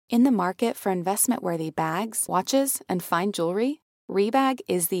In the market for investment-worthy bags, watches, and fine jewelry, Rebag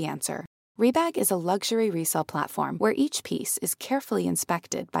is the answer. Rebag is a luxury resale platform where each piece is carefully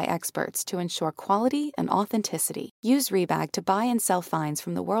inspected by experts to ensure quality and authenticity. Use Rebag to buy and sell finds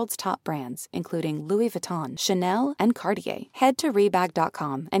from the world's top brands, including Louis Vuitton, Chanel, and Cartier. Head to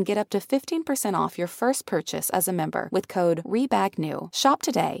Rebag.com and get up to 15% off your first purchase as a member with code REBAGNEW. Shop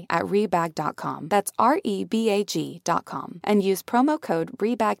today at Rebag.com. That's REBAG.com. And use promo code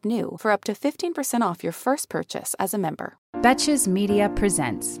REBAGNEW for up to 15% off your first purchase as a member. Betches Media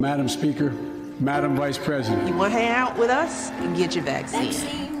presents. Madam Speaker, Madam Vice President. You want to hang out with us? And get your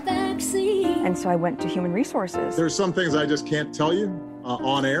vaccine. And so I went to Human Resources. There's some things I just can't tell you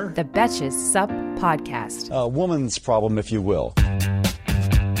on air. The Betches Sup Podcast. A woman's problem, if you will.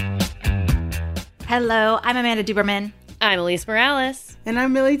 Hello, I'm Amanda Duberman. I'm Elise Morales. And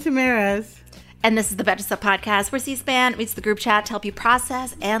I'm Millie Tamares. And this is the Betches Sup Podcast, where C-SPAN meets the group chat to help you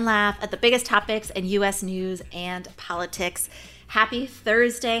process and laugh at the biggest topics in U.S. news and politics. Happy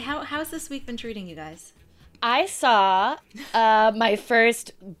Thursday. How's this week been treating you guys? I saw my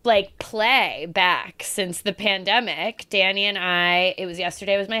first play back since the pandemic. Danny and I,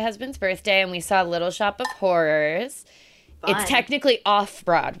 yesterday was my husband's birthday, and we saw Little Shop of Horrors. Fun. It's technically off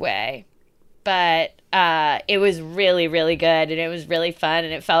Broadway, but it was really, really good, and it was really fun,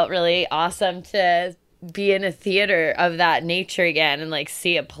 and it felt really awesome to be in a theater of that nature again and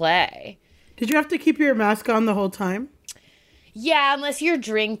see a play. Did you have to keep your mask on the whole time? Yeah, unless you're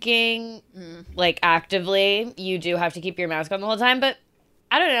drinking, actively, you do have to keep your mask on the whole time. But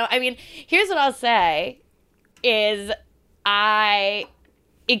I don't know. I mean, here's what I'll say is it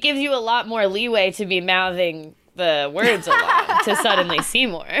gives you a lot more leeway to be mouthing the words along to suddenly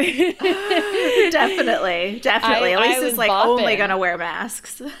Seymour. Definitely. Elise is only going to wear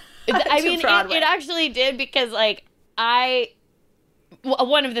masks. I mean, it actually did because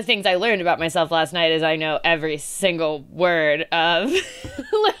one of the things I learned about myself last night is I know every single word of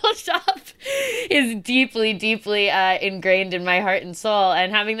Little Shop is deeply, deeply ingrained in my heart and soul.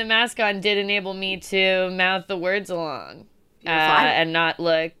 And having the mask on did enable me to mouth the words along and not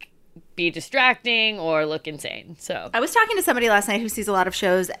be distracting or look insane. So I was talking to somebody last night who sees a lot of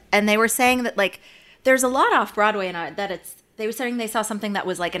shows, and they were saying that there's a lot off Broadway and that they were saying they saw something that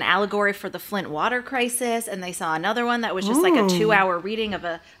was an allegory for the Flint water crisis, and they saw another one that was just a 2-hour reading of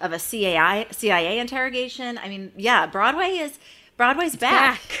a CIA interrogation. I mean, yeah, Broadway's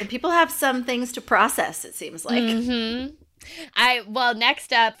back, and people have some things to process, it seems like. Mm-hmm.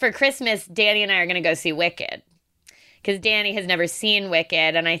 Next up for Christmas, Danny and I are going to go see Wicked, because Danny has never seen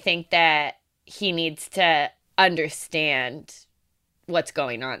Wicked, and I think that he needs to understand what's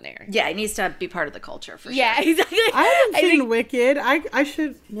going on there. Yeah, it needs to be part of the culture for sure. Yeah, exactly. I haven't seen Wicked. I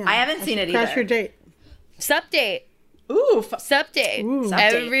should. Yeah, I haven't seen it either. Crash your date. Sup date. Ooh, Sup date.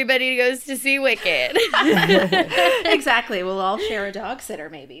 Everybody goes to see Wicked. Exactly. We'll all share a dog sitter,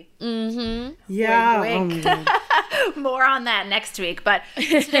 maybe. Mm-hmm. Yeah. Wink, wink. More on that next week. But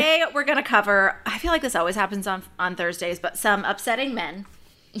today we're going to cover, I feel like this always happens on Thursdays, but some upsetting men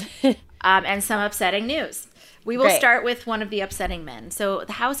and some upsetting news. We will start with one of the upsetting men. So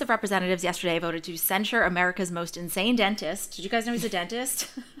the House of Representatives yesterday voted to censure America's most insane dentist. Did you guys know he's a dentist?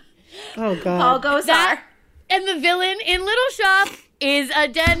 Oh, God. Paul Gosar. And the villain in Little Shop is a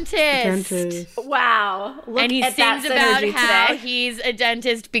dentist. Wow. Look and he at sings that about synergy how today. he's a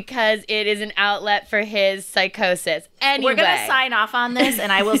dentist because it is an outlet for his psychosis. Anyway. We're going to sign off on this,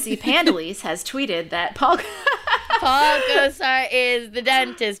 and I will see Pandalise has tweeted that Paul Gosar is the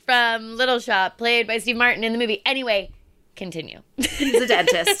dentist from Little Shop, played by Steve Martin in the movie. Anyway, continue. He's a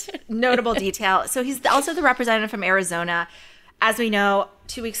dentist. Notable detail. So he's also the representative from Arizona. As we know,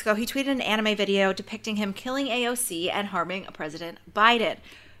 2 weeks ago, he tweeted an anime video depicting him killing AOC and harming President Biden.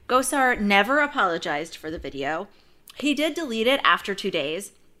 Gosar never apologized for the video. He did delete it after 2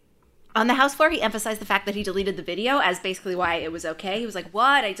 days. On the House floor, he emphasized the fact that he deleted the video as basically why it was okay. He was like,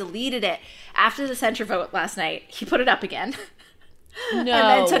 what? I deleted it. After the censure vote last night, he put it up again. No. And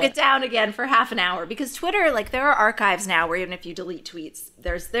then took it down again for half an hour. Because Twitter, there are archives now where even if you delete tweets,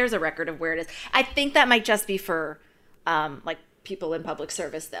 there's a record of where it is. I think that might just be for, people in public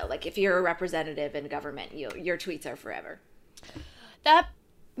service, though. If you're a representative in government, your tweets are forever. That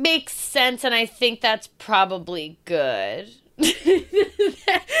makes sense, and I think that's probably good. That's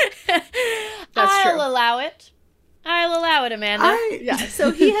I'll true. allow it. I'll allow it, Amanda.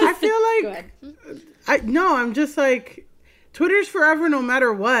 So he has... I feel like... I'm just Twitter's forever no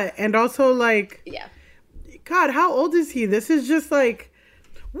matter what. And also, Yeah. God, how old is he? This is just what?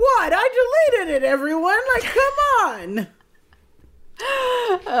 I deleted it, everyone. Come on.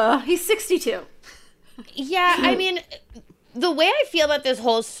 He's 62. Yeah, I mean, the way I feel about this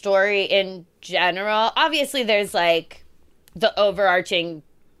whole story in general, obviously there's like the overarching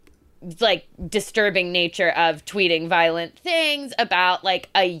like disturbing nature of tweeting violent things about like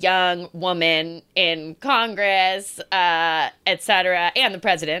a young woman in Congress, etc., and the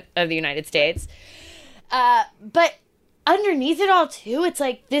president of the United States. But underneath it all too, it's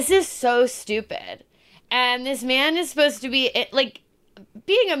like, this is so stupid. And this man is supposed to be like,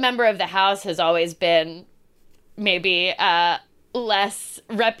 being a member of the House has always been maybe less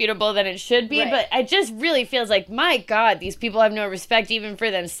reputable than it should be, but it just really feels like, my God, these people have no respect even for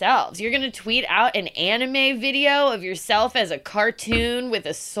themselves. You're going to tweet out an anime video of yourself as a cartoon with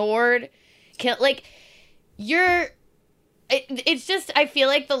a sword. It's just, I feel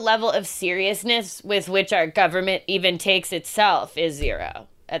like the level of seriousness with which our government even takes itself is zero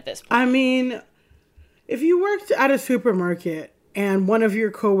at this point. I mean, if you worked at a supermarket and one of your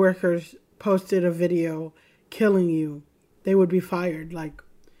coworkers posted a video killing you, they would be fired. Like,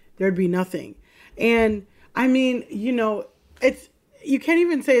 there'd be nothing. And I mean, you know, you can't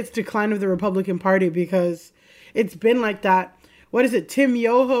even say it's decline of the Republican Party because it's been like that. What is it? Tim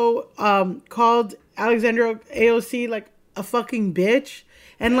Yoho called Alexandra AOC like a fucking bitch.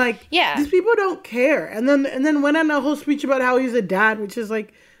 And like, these people don't care. And then went on a whole speech about how he's a dad, which is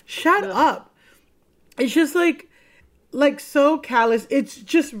like, shut up. It's just like so callous. It's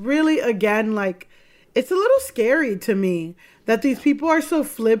just really, again, like, it's a little scary to me that these people are so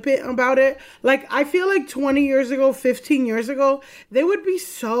flippant about it. Like, I feel like 20 years ago, 15 years ago, they would be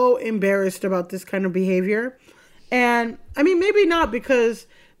so embarrassed about this kind of behavior. And, I mean, maybe not, because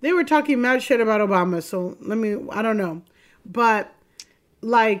they were talking mad shit about Obama. So, I don't know. But,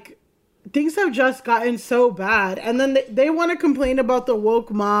 like, things have just gotten so bad. And then they want to complain about the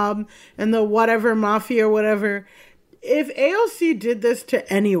woke mob and the whatever mafia or whatever. If AOC did this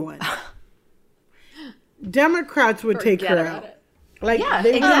to anyone... Democrats would take her out. Like,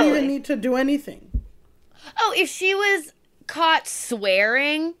 they wouldn't even need to do anything. Oh, if she was caught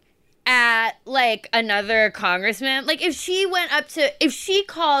swearing at, like, another congressman, like, if she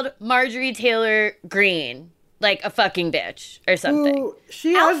called Marjorie Taylor Greene, like, a fucking bitch or something. Ooh,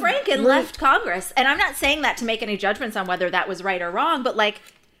 Al Franken left Congress. And I'm not saying that to make any judgments on whether that was right or wrong, but, like,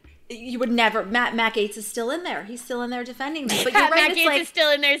 you would never. Matt Gaetz is still in there. He's still in there defending them. But you're right, Matt Gaetz is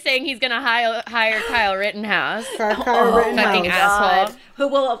still in there saying he's going to hire Kyle Rittenhouse. Kyle Rittenhouse. Fucking asshole. Who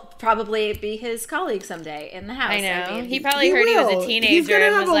will probably be his colleague someday in the House. I know. I mean, he probably heard he was a teenager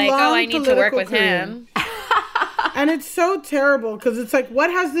and was like, oh, I need to work with him. And it's so terrible because it's like, what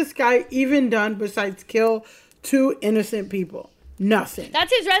has this guy even done besides kill 2 innocent people? Nothing.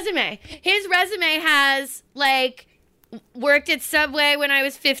 That's his resume. His resume has, like... worked at Subway when I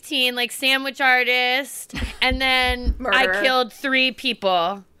was 15, like sandwich artist, and then I killed 3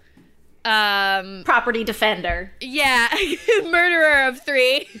 people. Property defender. Yeah, murderer of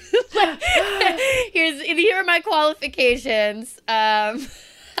 3. Here are my qualifications. But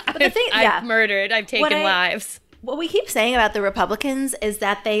the thing, I've murdered. I've taken lives. What we keep saying about the Republicans is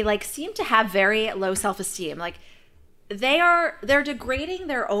that they like seem to have very low self-esteem. Like, they're degrading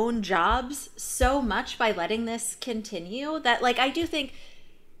their own jobs so much by letting this continue that, like, I do think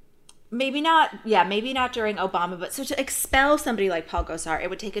maybe not during Obama, but so to expel somebody like Paul Gosar, it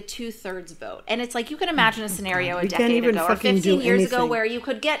would take a 2/3 vote. And it's like, you can imagine a scenario a decade ago or 15 years ago where you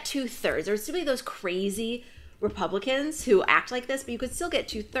could get 2/3. There's still be those crazy Republicans who act like this, but you could still get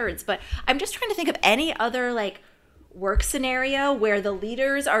 2/3. But I'm just trying to think of any other, like, work scenario where the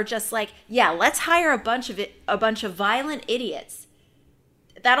leaders are just like, yeah, let's hire a bunch of violent idiots.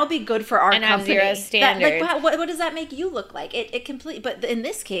 That'll be good for our company. And have zero standards. What does that make you look like? But in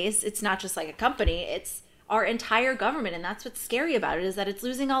this case, it's not just like a company, it's our entire government, and that's what's scary about it, is that it's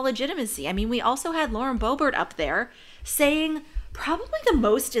losing all legitimacy. I mean, we also had Lauren Boebert up there saying probably the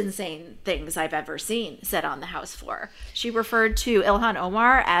most insane things I've ever seen said on the House floor. She referred to Ilhan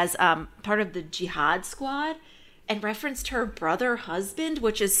Omar as part of the jihad squad, and referenced her brother husband,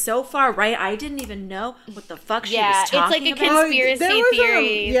 which is so far right. I didn't even know what the fuck she was talking about. It's like a conspiracy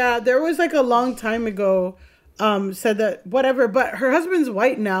theory. There was like a long time ago said that whatever, but her husband's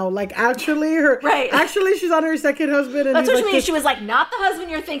white now. Like, actually, actually she's on her second husband. And that's what she means. She was like, not the husband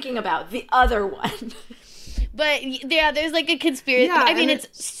you're thinking about, the other one. But yeah, there's like a conspiracy. Yeah, I mean, it's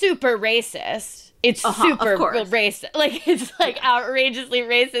super racist. It's super racist. Like, it's like outrageously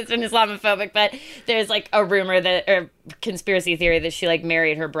racist and Islamophobic, but there's like a rumor or conspiracy theory that she like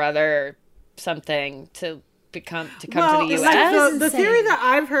married her brother or something to come to the US. Like, the theory that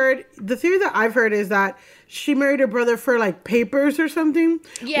I've heard is that she married her brother for like papers or something.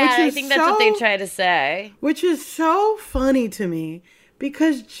 Yeah, I think that's what they try to say. Which is so funny to me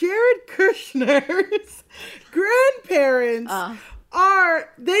because Jared Kushner's grandparents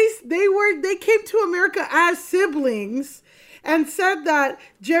they came to America as siblings, and said that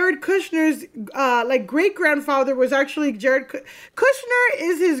Jared Kushner's great grandfather was actually Kushner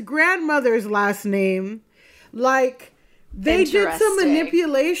is his grandmother's last name. Like, they did some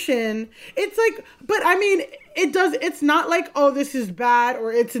manipulation. It's like, but I mean, it's not like, oh, this is bad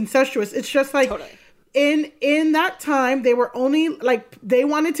or it's incestuous. It's just like, totally. In that time, they were only, like, they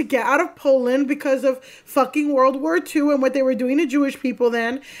wanted to get out of Poland because of fucking World War II and what they were doing to Jewish people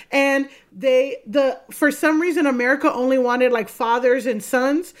then. And for some reason, America only wanted, like, fathers and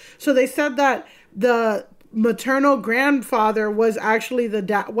sons. So they said that the maternal grandfather was actually the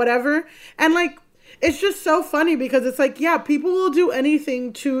dad, whatever. And, like, it's just so funny because it's like, yeah, people will do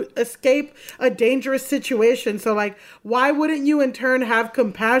anything to escape a dangerous situation. So, like, why wouldn't you in turn have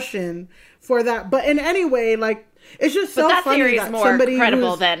compassion for that? But in any way, like, it's just so funny theory that is more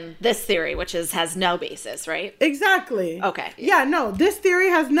credible than this theory, which has no basis, right? Exactly. Okay. Yeah, no, this theory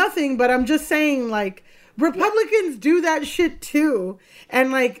has nothing, but I'm just saying, like, Republicans do that shit too.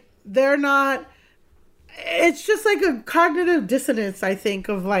 And, like, they're not, it's just like a cognitive dissonance, I think,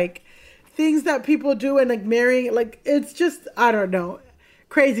 of, like, things that people do and, like, marrying, like, it's just, I don't know,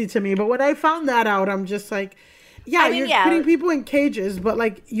 crazy to me. But when I found that out, I'm just like, yeah, you're putting people in cages, but,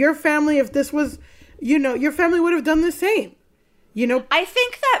 like, your family, if this was, you know, your family would have done the same, you know? I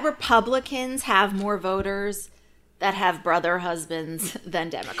think that Republicans have more voters that have brother husbands than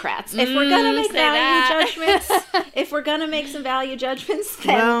Democrats. If we're going to make some value judgments,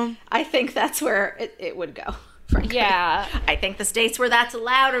 then I think that's where it would go, frankly. Yeah. I think the states where that's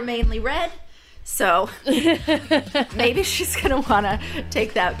allowed are mainly red, so maybe she's going to want to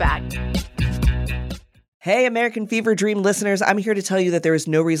take that back. Hey, American Fever Dream listeners, I'm here to tell you that there is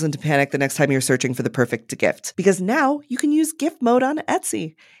no reason to panic the next time you're searching for the perfect gift, because now you can use gift mode on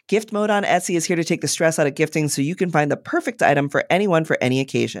Etsy. Gift mode on Etsy is here to take the stress out of gifting so you can find the perfect item for anyone for any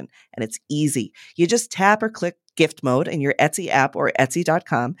occasion. And it's easy. You just tap or click gift mode in your Etsy app or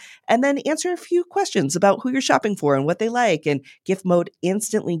Etsy.com, and then answer a few questions about who you're shopping for and what they like. And gift mode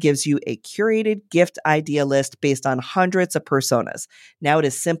instantly gives you a curated gift idea list based on hundreds of personas. Now it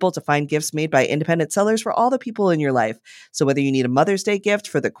is simple to find gifts made by independent sellers for all the people in your life. So whether you need a Mother's Day gift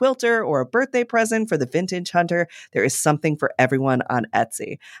for the quilter or a birthday present for the vintage hunter, there is something for everyone on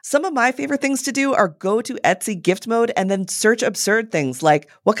Etsy. Some of my favorite things to do are go to Etsy gift mode and then search absurd things like,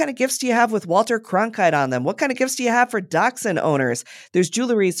 what kind of gifts do you have with Walter Cronkite on them? What kind of gifts do you have for dachshund owners? There's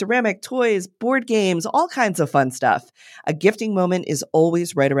jewelry, ceramic, toys, board games, all kinds of fun stuff. A gifting moment is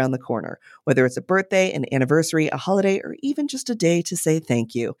always right around the corner, whether it's a birthday, an anniversary, a holiday, or even just a day to say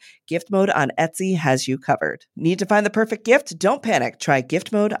thank you. Gift mode on Etsy has you covered. Need to find the perfect gift? Don't panic. Try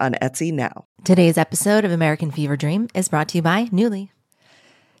gift mode on Etsy now. Today's episode of American Fever Dream is brought to you by Nuuly.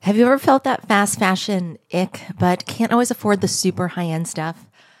 Have you ever felt that fast fashion ick, but can't always afford the super high-end stuff?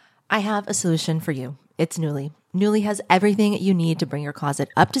 I have a solution for you. It's Nuuly. Nuuly has everything you need to bring your closet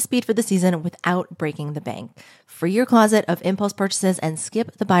up to speed for the season without breaking the bank. Free your closet of impulse purchases and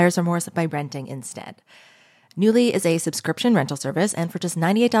skip the buyer's remorse by renting instead. Nuuly is a subscription rental service, and for just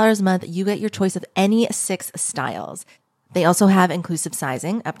 $98 a month, you get your choice of any 6 styles. They also have inclusive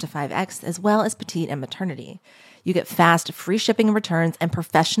sizing, up to 5X, as well as petite and maternity. You get fast, free shipping and returns, and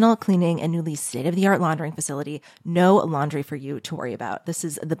professional cleaning in Nuuly's state-of-the-art laundering facility. No laundry for you to worry about. This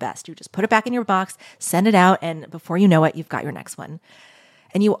is the best. You just put it back in your box, send it out, and before you know it, you've got your next one.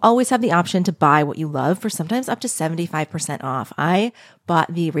 And you always have the option to buy what you love for sometimes up to 75% off. I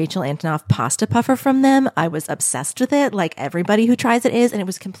bought the Rachel Antonoff pasta puffer from them. I was obsessed with it, like everybody who tries it is, and it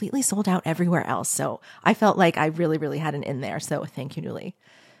was completely sold out everywhere else. So I felt like I really, really had an in there. So thank you, Nuuly.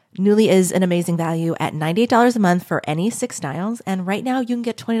 Nuuly is an amazing value at $98 a month for any 6 styles. And right now you can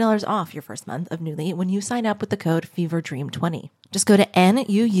get $20 off your first month of Nuuly when you sign up with the code FEVERDREAM20. Just go to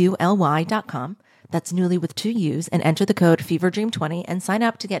NUULY.com. That's Nuuly with 2 U's, and enter the code FEVERDREAM20 and sign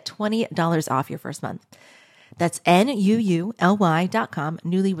up to get $20 off your first month. That's NUULY.com,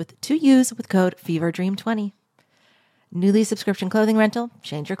 Nuuly with 2 U's with code FEVERDREAM20. Nuuly subscription clothing rental.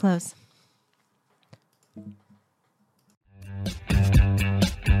 Change your clothes.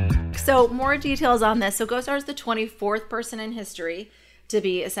 So more details on this. So Gosar is the 24th person in history to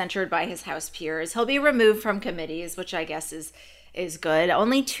be censured by his House peers. He'll be removed from committees, which I guess is good.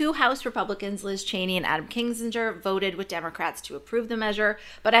 Only 2 House Republicans, Liz Cheney and Adam Kinzinger, voted with Democrats to approve the measure.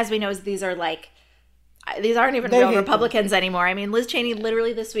 But as we know, these aren't even real Republicans anymore. I mean, Liz Cheney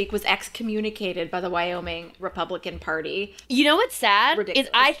literally this week was excommunicated by the Wyoming Republican Party. You know what's sad? Ridiculous.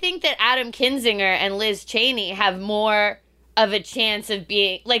 Is I think that Adam Kinzinger and Liz Cheney have more of a chance of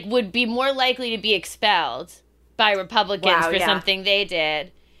being, like, would be more likely to be expelled by Republicans for something they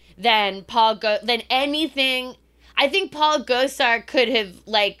did, then anything. I think Paul Gosar could have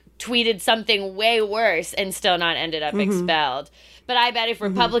like tweeted something way worse and still not ended up expelled. But I bet if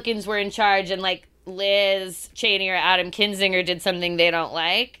Republicans were in charge and like Liz Cheney or Adam Kinzinger did something they don't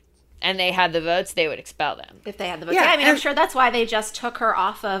like and they had the votes, they would expel them. If they had the votes. Yeah, I mean, I'm sure that's why they just took her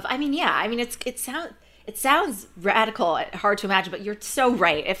off of, it sounds radical, hard to imagine, but you're so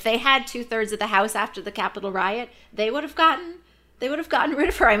right. If they had 2/3 of the House after the Capitol riot, they would have gotten rid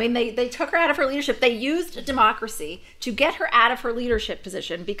of her. I mean, they took her out of her leadership. They used democracy to get her out of her leadership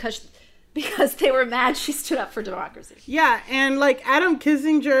position because they were mad she stood up for democracy. Yeah, and like Adam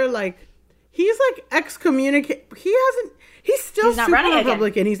Kinzinger, like he's like excommunicated. He's still super Republican.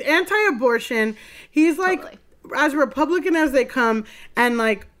 Again. He's anti-abortion. He's like as Republican as they come, and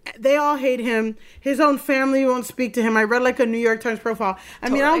like they all hate him. His own family won't speak to him. I read like a New York Times profile. I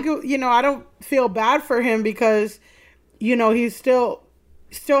mean, I don't feel bad for him because, you know, he still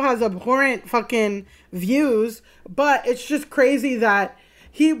has abhorrent fucking views, but it's just crazy that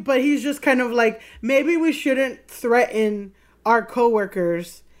he's just kind of like, maybe we shouldn't threaten our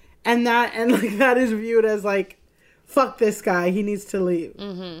coworkers, and that is viewed as like, fuck this guy, he needs to leave.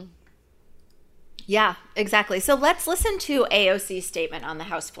 Mm-hmm. Yeah, exactly. So let's listen to AOC's statement on the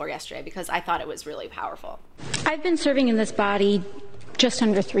House floor yesterday because I thought it was really powerful. I've been serving in this body just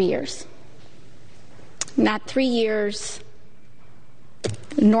under 3 years. In that 3 years,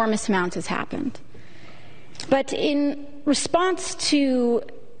 enormous amount has happened. But in response to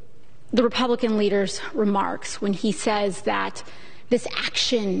the Republican leader's remarks when he says that this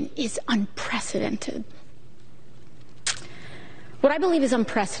action is unprecedented, what I believe is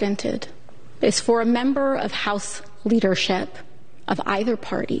unprecedented is for a member of House leadership of either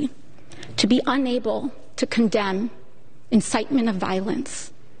party to be unable to condemn incitement of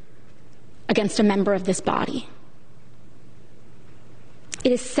violence against a member of this body.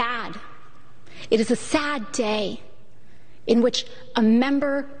 It is sad. It is a sad day in which a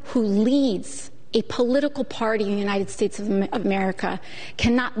member who leads a political party in the United States of America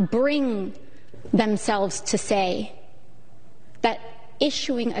cannot bring themselves to say that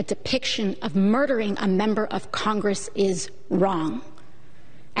issuing a depiction of murdering a member of Congress is wrong,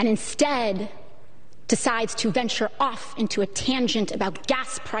 and instead decides to venture off into a tangent about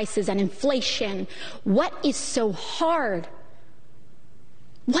gas prices and inflation. What is so hard?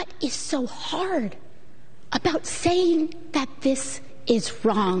 What is so hard about saying that this is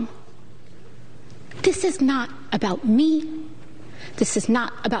wrong? This is not about me. This is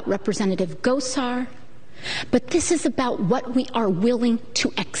not about Representative Gosar. But this is about what we are willing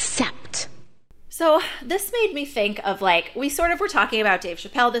to accept. So this made me think of, like, we sort of were talking about Dave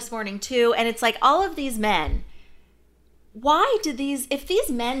Chappelle this morning too, and it's like all of these men, if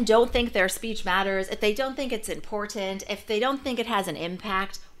these men don't think their speech matters, if they don't think it's important, if they don't think it has an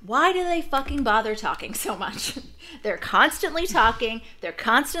impact, why do they fucking bother talking so much? They're constantly talking, they're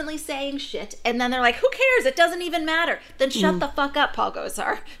constantly saying shit, and then they're like, who cares? It doesn't even matter. Then shut the fuck up, Paul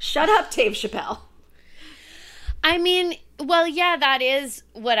Gosar. Shut up, Dave Chappelle. I mean, well, yeah, that is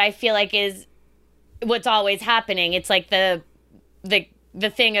what I feel like is what's always happening. It's like the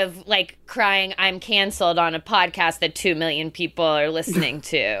thing of like crying, I'm canceled on a podcast that 2 million people are listening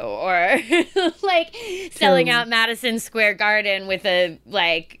to, or like selling out Madison Square Garden with a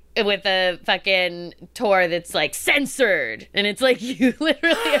fucking tour that's like censored, and it's like you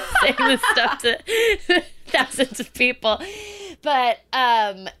literally are saying this stuff to thousands of people, but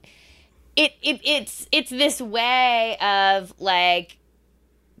It's this way of like,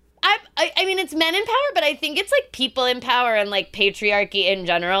 I mean, it's men in power, but I think it's like people in power and like patriarchy in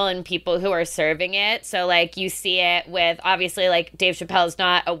general and people who are serving it. So like you see it with, obviously, like Dave Chappelle's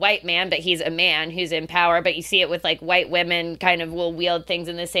not a white man, but he's a man who's in power. But you see it with like white women kind of will wield things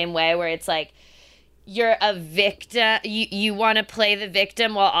in the same way where it's like you're a victim. You want to play the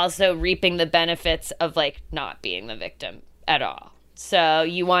victim while also reaping the benefits of like not being the victim at all. So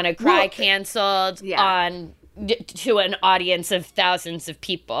you want to cry canceled to an audience of thousands of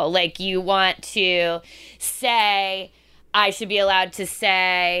people. Like you want to say, I should be allowed to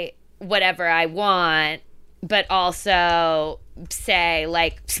say whatever I want, but also say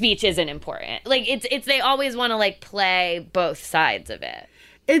like speech isn't important. Like it's they always want to like play both sides of it.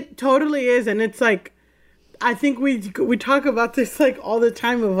 It totally is, and it's like I think we talk about this like all the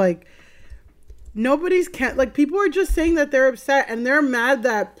time of like. People are just saying that they're upset and they're mad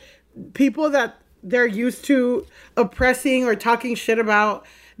that people that they're used to oppressing or talking shit about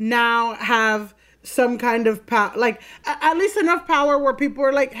now have some kind of power, like at least enough power where people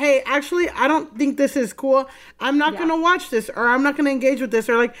are like, hey, actually, I don't think this is cool. I'm not going to watch this, or I'm not going to engage with this,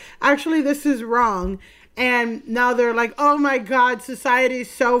 or like, actually, this is wrong. And now they're like, oh my God,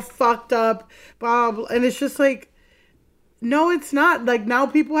 society's so fucked up, blah, blah. And it's just like, no, it's not. Like, now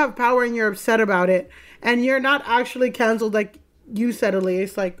people have power and you're upset about it. And you're not actually canceled, like you said,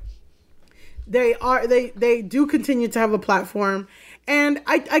 Elise. Like, they do continue to have a platform. And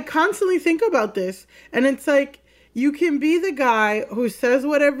I constantly think about this. And it's like, you can be the guy who says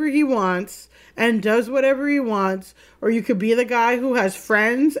whatever he wants and does whatever he wants, or you could be the guy who has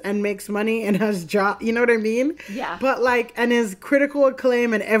friends and makes money and has job, you know what I mean? Yeah. But like, and is critical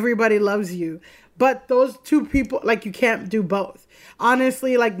acclaim and everybody loves you. But those two people, like, you can't do both.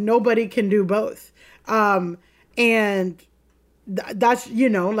 Honestly, like, nobody can do both. And that's, you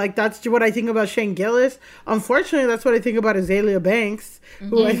know, like, that's what I think about Shane Gillis. Unfortunately, that's what I think about Azealia Banks,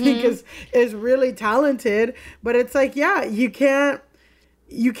 who I think is really talented. But it's like, yeah, you can't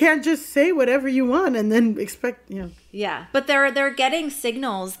just say whatever you want and then expect, you know. Yeah, but they're getting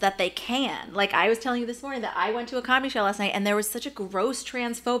signals that they can. Like, I was telling you this morning that I went to a comedy show last night and there was such a gross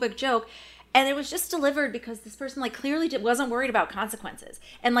transphobic joke, and it was just delivered because this person, like, clearly wasn't worried about consequences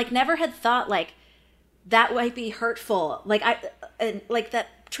and, like, never had thought, like, that might be hurtful. Like, like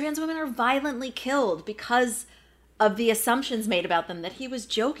that trans women are violently killed because of the assumptions made about them that he was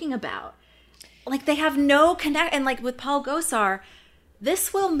joking about. Like, they have no connect. And like with Paul Gosar, this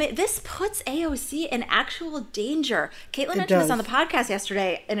puts AOC in actual danger. Caitlin mentioned this on the podcast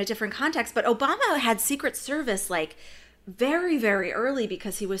yesterday in a different context, but Obama had Secret Service like very, very early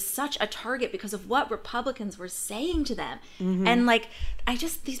because he was such a target because of what Republicans were saying to them. And like,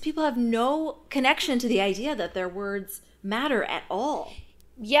 these people have no connection to the idea that their words matter at all.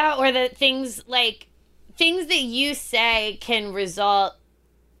 Yeah, or that things that you say can result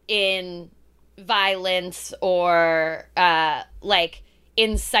in violence or like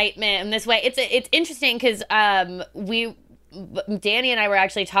incitement in this way. It's interesting because Danny and I were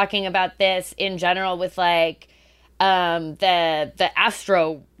actually talking about this in general with like the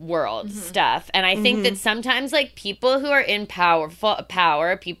Astro World stuff, and I think that sometimes like people who are in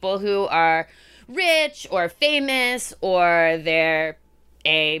power, people who are rich or famous, or they're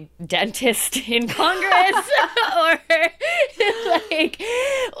a dentist in Congress,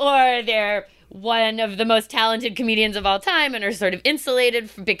 or they're one of the most talented comedians of all time and are sort of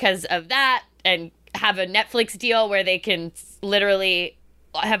insulated because of that, and have a Netflix deal where they can literally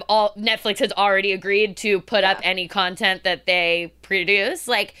Netflix has already agreed to put up any content that they produce.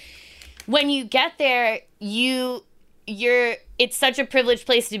 Like, when you get there, it's such a privileged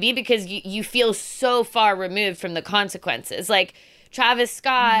place to be because you feel so far removed from the consequences. Like, Travis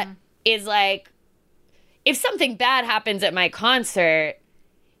Scott is like, if something bad happens at my concert,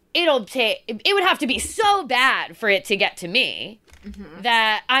 it would have to be so bad for it to get to me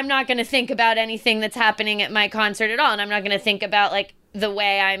that I'm not going to think about anything that's happening at my concert at all. And I'm not going to think about like the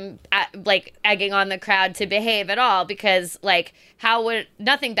way I'm like egging on the crowd to behave at all, because like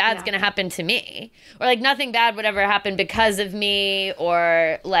nothing bad's going to happen to me, or like nothing bad would ever happen because of me,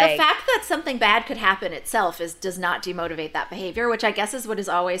 or like the fact that something bad could happen itself does not demotivate that behavior, which I guess is what is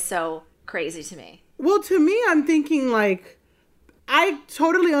always so crazy to me. Well, to me, I'm thinking like, I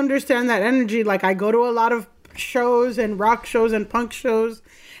totally understand that energy. Like, I go to a lot of shows and rock shows and punk shows,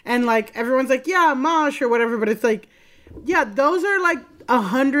 and like everyone's like, yeah, mosh or whatever, but it's like, yeah, those are like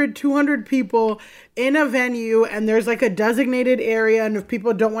 100, 200 people in a venue, and there's like a designated area, and if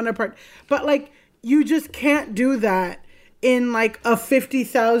people don't want to part, but like, you just can't do that in like a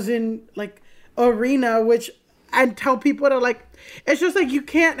 50,000 like arena, and tell people to like, it's just like, you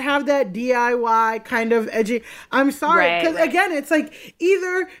can't have that DIY kind of edgy. I'm sorry, because again, it's like,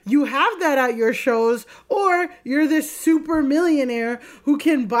 either you have that at your shows, or you're this super millionaire who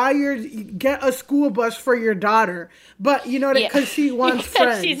can get a school bus for your daughter, but you know, because she wants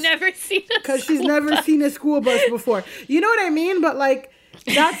friends. She's never seen a school bus before. You know what I mean? But like,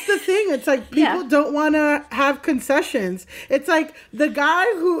 that's the thing. It's like, people don't want to have concessions. It's like the guy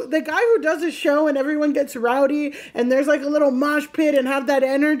who does a show and everyone gets rowdy and there's like a little mosh pit and have that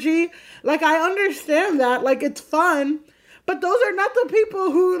energy. Like, I understand that. Like, it's fun. But those are not the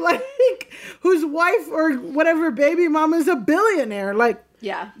people who like whose wife or whatever baby mama is a billionaire. Like,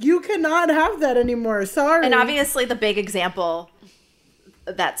 you cannot have that anymore. Sorry. And obviously the big example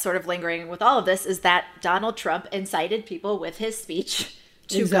that's sort of lingering with all of this is that Donald Trump incited people with his speech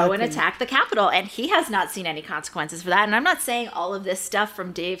to go and attack the Capitol, and he has not seen any consequences for that. And I'm not saying all of this stuff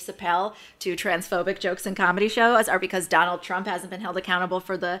from Dave Chappelle to transphobic jokes and comedy shows are because Donald Trump hasn't been held accountable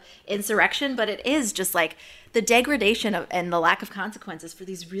for the insurrection, but it is just like the degradation and the lack of consequences for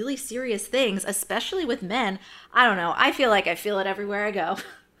these really serious things, especially with men. I don't know. I feel like I feel it everywhere I go.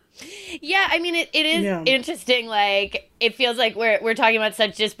 Yeah, I mean, it is interesting. Like, it feels like we're talking about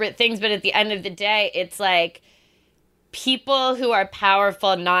such disparate things, but at the end of the day, it's like people who are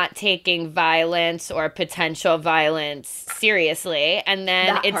powerful not taking violence or potential violence seriously. And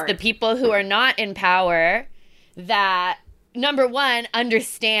then it's the people who are not in power that, number one,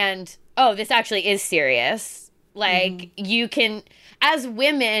 understand, oh, this actually is serious. Like, you can, as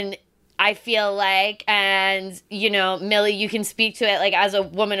women, I feel like, and, you know, Millie, you can speak to it, like, as a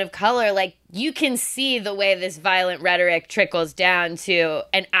woman of color, like, you can see the way this violent rhetoric trickles down to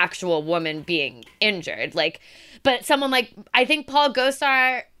an actual woman being injured. Like, but someone like, I think Paul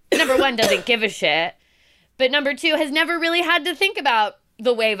Gosar, number one, doesn't give a shit, but number two, has never really had to think about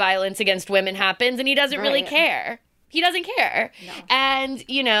the way violence against women happens, and he doesn't really care. He doesn't care. No. And,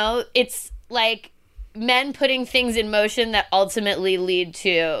 you know, it's like men putting things in motion that ultimately lead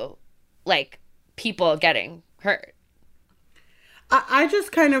to, like, people getting hurt. I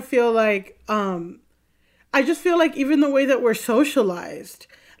just kind of feel like, I just feel like even the way that we're socialized,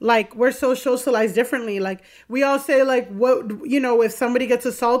 like, we're so socialized differently. Like, we all say, like, what, you know, if somebody gets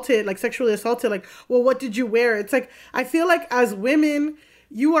assaulted, like, sexually assaulted, like, well, what did you wear? It's like, I feel like as women,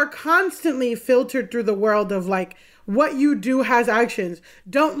 you are constantly filtered through the world of, like, what you do has actions.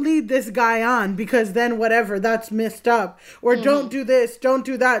 Don't lead this guy on because then whatever, that's messed up. Or don't do this, don't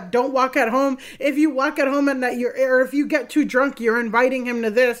do that. Don't walk at home. If you walk at home at night, or if you get too drunk, you're inviting him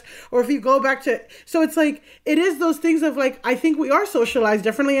to this. Or if you go back to, so it's like, it is those things of, like, I think we are socialized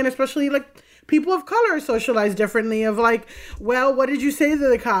differently, and especially, like, people of color are socialized differently of, like, well, what did you say to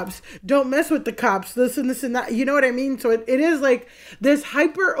the cops? Don't mess with the cops, this and this and that. You know what I mean? So it is like this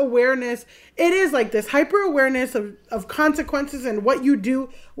hyper awareness. It is like this hyper awareness of consequences, and what you do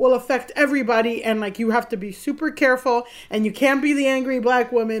will affect everybody. And, like, you have to be super careful, and you can't be the angry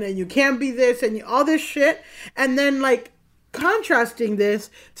black woman, and you can't be this and all this shit. And then, like, contrasting this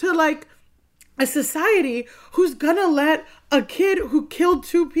to, like, a society who's gonna let a kid who killed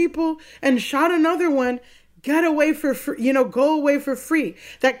 2 people and shot another one get away for free, you know, go away for free.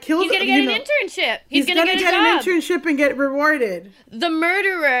 That killed. He's gonna get an internship. He's gonna get an internship and get rewarded. The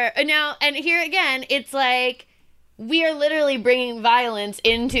murderer now, and here again, it's like we are literally bringing violence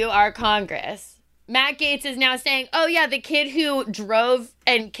into our Congress. Matt Gaetz is now saying, oh yeah, the kid who drove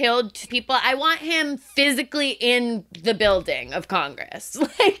and killed 2 people, I want him physically in the building of Congress.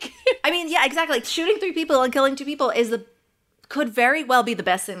 Like, I mean, yeah, exactly. Like, shooting 3 people and killing 2 people could very well be the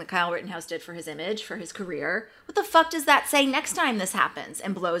best thing that Kyle Rittenhouse did for his image, for his career. What the fuck does that say next time this happens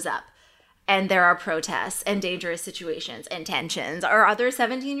and blows up and there are protests and dangerous situations and tensions? Are other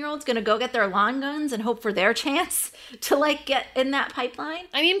 17-year-olds going to go get their lawn guns and hope for their chance to, like, get in that pipeline?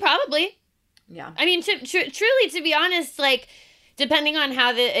 I mean, probably. Yeah. I mean, truly, to be honest, like, depending on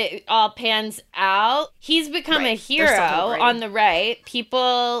how it all pans out, he's become a hero on the right.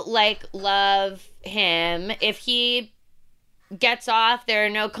 People, like, love him. If he gets off, there are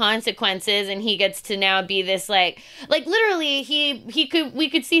no consequences, and he gets to now be this, like literally we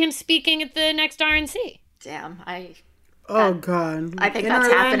could see him speaking at the next RNC. Damn, oh God! I think that's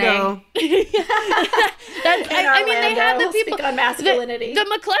happening. I mean, they had the people speak on masculinity. The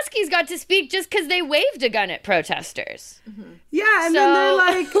McCluskeys got to speak just because they waved a gun at protesters. Mm-hmm. Yeah, and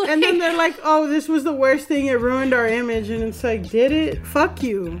then they're like, oh, this was the worst thing. It ruined our image, and it's like, did it? Fuck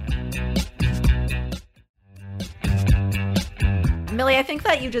you. Millie, I think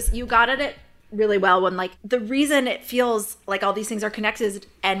that you got at it really well when, like, the reason it feels like all these things are connected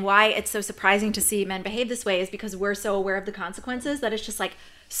and why it's so surprising to see men behave this way is because we're so aware of the consequences that it's just, like,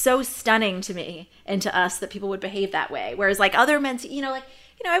 so stunning to me and to us that people would behave that way. Whereas, like, other men,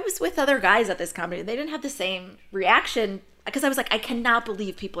 I was with other guys at this comedy. They didn't have the same reaction because I was like, I cannot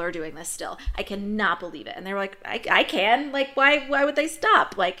believe people are doing this still. I cannot believe it. And they were like, I can. Like, why would they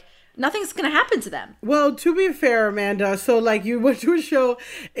stop? Like, nothing's going to happen to them. Well, to be fair, Amanda, so, like, you went to a show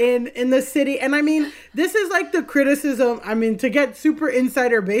in the city, and I mean, this is, like, the criticism, I mean, to get super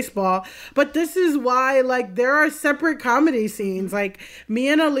insider baseball, but this is why, like, there are separate comedy scenes. Like, me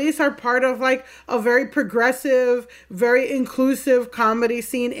and Elise are part of, like, a very progressive, very inclusive comedy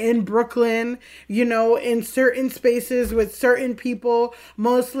scene in Brooklyn, you know, in certain spaces with certain people,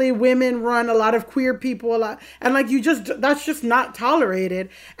 mostly women run, a lot of queer people, a lot, and, like, that's just not tolerated.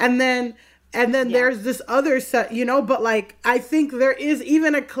 And then there's this other set, you know, but, like, I think there is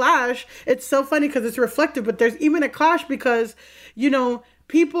even a clash. It's so funny because it's reflective, but there's even a clash because, you know,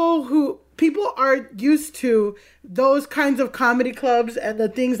 people people are used to those kinds of comedy clubs and the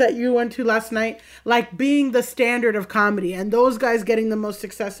things that you went to last night, like being the standard of comedy, and those guys getting the most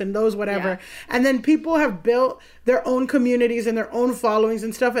success and those whatever. Yeah. And then people have built their own communities and their own followings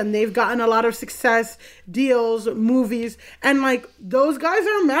and stuff, and they've gotten a lot of success, deals, movies, and like those guys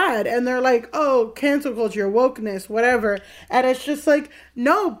are mad and they're like, oh, cancel culture, wokeness, whatever. And it's just like,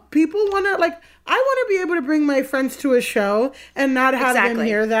 no, people want to, like, I want to be able to bring my friends to a show and not have them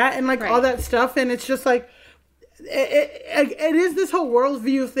hear that and like all that stuff. And it's just like, it is this whole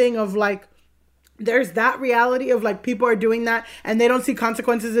worldview thing of like, there's that reality of like people are doing that and they don't see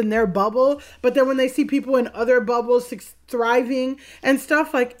consequences in their bubble. But then when they see people in other bubbles thriving and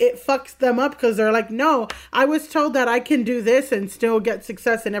stuff, like it fucks them up because they're like, no, I was told that I can do this and still get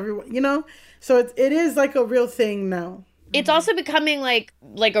success in everyone, you know? So it is like a real thing now. It's also becoming like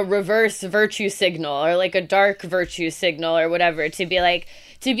a reverse virtue signal or like a dark virtue signal or whatever to be like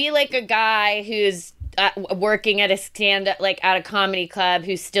a guy who's working at a stand-up, like at a comedy club,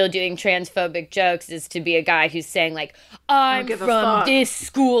 who's still doing transphobic jokes is to be a guy who's saying like, I'm from this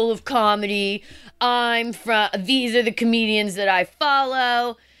school of comedy, these are the comedians that I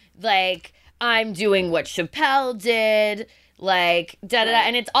follow, like I'm doing what Chappelle did, like da-da-da.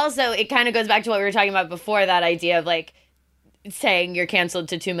 And it's also, it kind of goes back to what we were talking about before, that idea of like saying you're canceled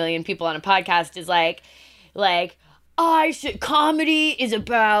to 2 million people on a podcast is like comedy is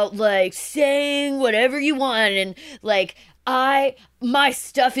about like saying whatever you want, and like my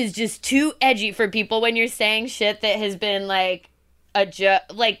stuff is just too edgy for people when you're saying shit that has been like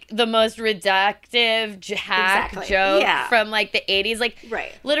like the most reductive hack joke from like the 80s, like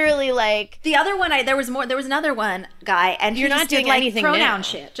literally like the other one. There was another one guy, and you're not doing like anything pronoun new.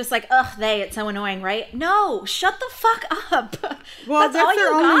 Shit, just like it's so annoying, right? No, shut the fuck up. Well, that's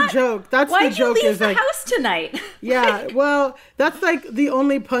their only joke. That's Why'd the joke. You leave is the like house tonight. Yeah, well, that's like the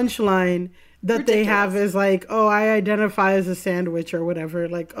only punchline that they have is like, oh, I identify as a sandwich or whatever.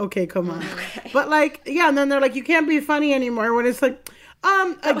 Like, okay, come on. Okay. But like, yeah, and then they're like, you can't be funny anymore when it's like,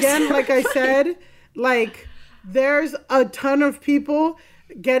 again, like I said, like there's a ton of people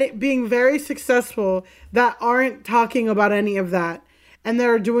being very successful that aren't talking about any of that. And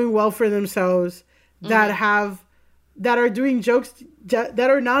they're doing well for themselves that are doing jokes that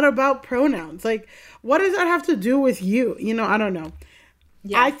are not about pronouns. Like, what does that have to do with you? You know, I don't know.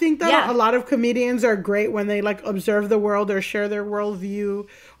 Yeah. I think that a lot of comedians are great when they like observe the world or share their worldview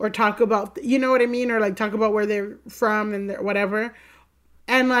or talk about, you know what I mean? Or like talk about where they're from and whatever.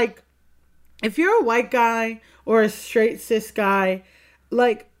 And like, if you're a white guy or a straight cis guy,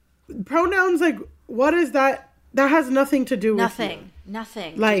 like pronouns, like what is that? That has nothing to do with you.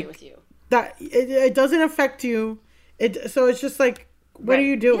 Nothing like, to do with you. That it doesn't affect you. So it's just like, what are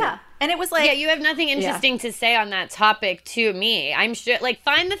you doing? Yeah. And it was like... Yeah, you have nothing interesting to say on that topic to me. I'm sure... Like,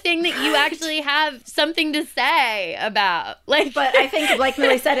 find the thing that you actually have something to say about. Like, but I think, like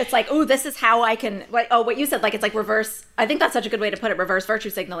Millie said, it's like, oh, this is how I can... Like, oh, what you said, like, it's like reverse... I think that's such a good way to put it, reverse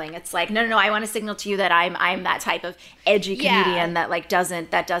virtue signaling. It's like, no, I want to signal to you that I'm that type of edgy comedian that, like, doesn't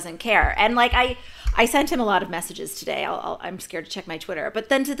care. And, like, I sent him a lot of messages today. I'm scared to check my Twitter. But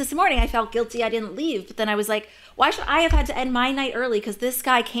then this morning, I felt guilty I didn't leave. But then I was like, why should I have had to end my night early? Because this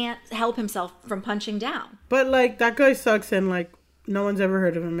guy can't help himself from punching down. But, like, that guy sucks and, like, no one's ever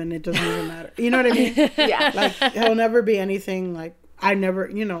heard of him and it doesn't even matter. You know what I mean? Yeah. Like, he'll never be anything, like, I never,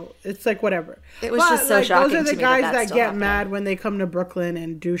 you know, it's like whatever. It was just so shocking to me. Those are the guys that get mad when they come to Brooklyn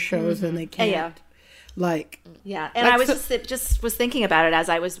and do shows and they can't. Yeah. Like, yeah, and like, I was just was thinking about it as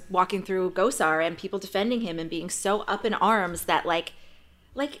I was walking through Gosar and people defending him and being so up in arms that like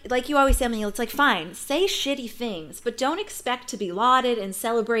you always say, Emily, it's like, fine, say shitty things, but don't expect to be lauded and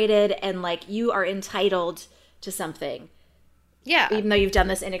celebrated and like you are entitled to something. Yeah, even though you've done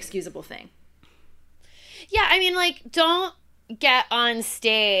this inexcusable thing. Yeah, I mean, like, don't get on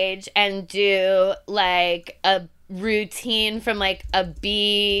stage and do like a routine from like a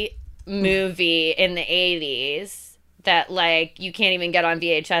B movie in the 80s that like you can't even get on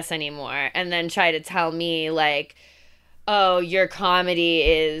VHS anymore and then try to tell me like, oh, your comedy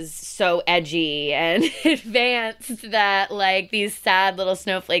is so edgy and advanced that like these sad little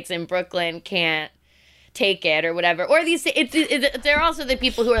snowflakes in Brooklyn can't take it or whatever. Or these they're also the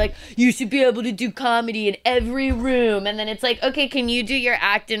people who are like, you should be able to do comedy in every room, and then it's like, okay, can you do your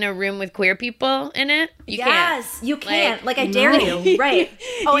act in a room with queer people in it? You can't. You can't. Like I dare you. Right.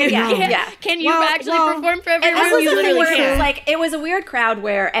 Oh, yeah. Can you actually perform for every room? You literally can't. Like, it was a weird crowd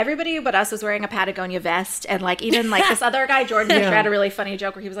where everybody but us was wearing a Patagonia vest, and like even like this other guy, Jordan, had a really funny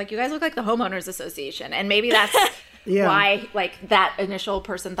joke where he was like, you guys look like the homeowners association, and maybe that's why like that initial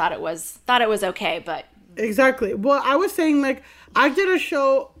person thought it was okay, but exactly. Well, I was saying, like, I did a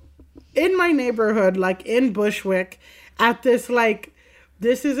show in my neighborhood, like in Bushwick, at this like,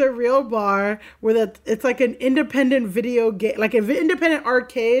 this is a real bar where it's like an independent video game, like an independent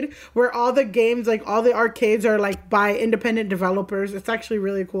arcade where all the games, like all the arcades are like by independent developers. It's actually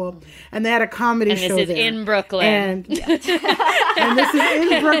really cool. And they had a comedy show there. And this is in Brooklyn. And this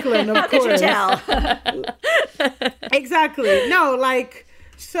is in Brooklyn, of course. How could you tell? Exactly. No, like,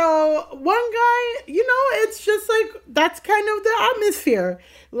 so one guy, you know, it's just like, that's kind of the atmosphere.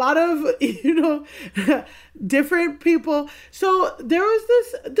 A lot of, you know, different people. So there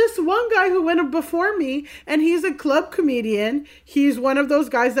was this one guy who went up before me, and he's a club comedian. He's one of those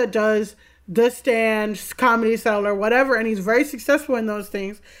guys that does The Stand, Comedy Cellar, whatever, and he's very successful in those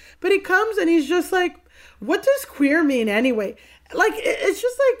things. But he comes and he's just like, what does queer mean anyway? Like, it's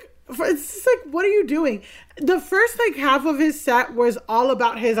just like, what are you doing? The first like half of his set was all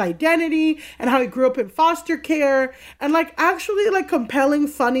about his identity and how he grew up in foster care and like actually like compelling,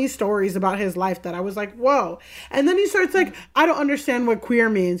 funny stories about his life that I was like, whoa. And then he starts like, I don't understand what queer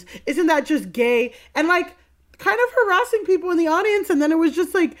means. Isn't that just gay? And like kind of harassing people in the audience. And then it was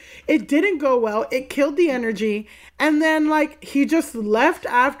just like, it didn't go well. It killed the energy. And then like he just left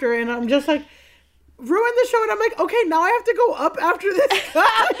after, and I'm just like, ruined the show, and I'm like, okay, now I have to go up after this guy.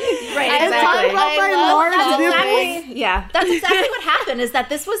 Right, and talk about my large nipples. Yeah, that's exactly what happened, is that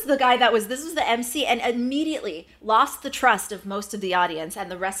this was the guy this was the MC, and immediately lost the trust of most of the audience,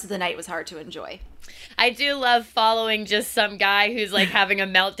 and the rest of the night was hard to enjoy. I do love following just some guy who's like having a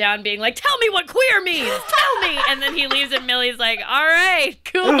meltdown, being like, tell me what queer means, tell me. And then he leaves and Millie's like, all right,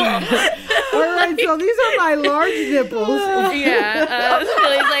 cool. All right, so these are my large nipples. Millie's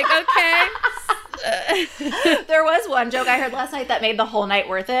like, okay. There was one joke I heard last night that made the whole night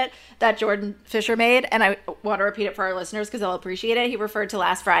worth it, that Jordan Fisher made, and I want to repeat it for our listeners because they'll appreciate it. He referred to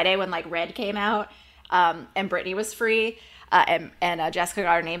last Friday when like Red came out and Britney was free, and Jessica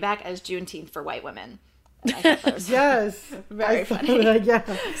got her name back, as Juneteenth for white women. I thought that was yes, very funny. Yeah.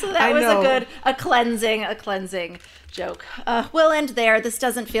 So that was a cleansing joke. We'll end there. This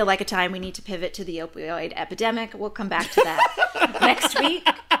doesn't feel like a time we need to pivot to the opioid epidemic. We'll come back to that next week.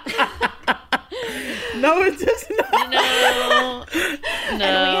 No, it does not. No. And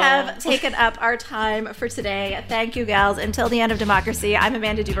we have taken up our time for today. Thank you, gals. Until the end of democracy, I'm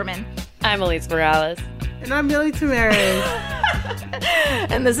Amanda Duberman. I'm Elise Morales. And I'm Millie Tamaris.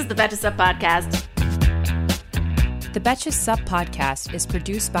 And this is the Betches Sup Podcast. The Betches Sup Podcast is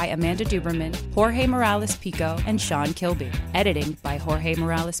produced by Amanda Duberman, Jorge Morales Pico, and Sean Kilby. Editing by Jorge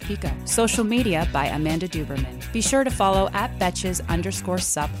Morales Pico. Social media by Amanda Duberman. Be sure to follow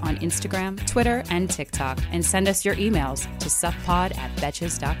 @Betches_Sup on Instagram, Twitter, and TikTok, and send us your emails to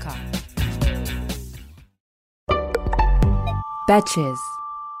suppod@betches.com. Betches.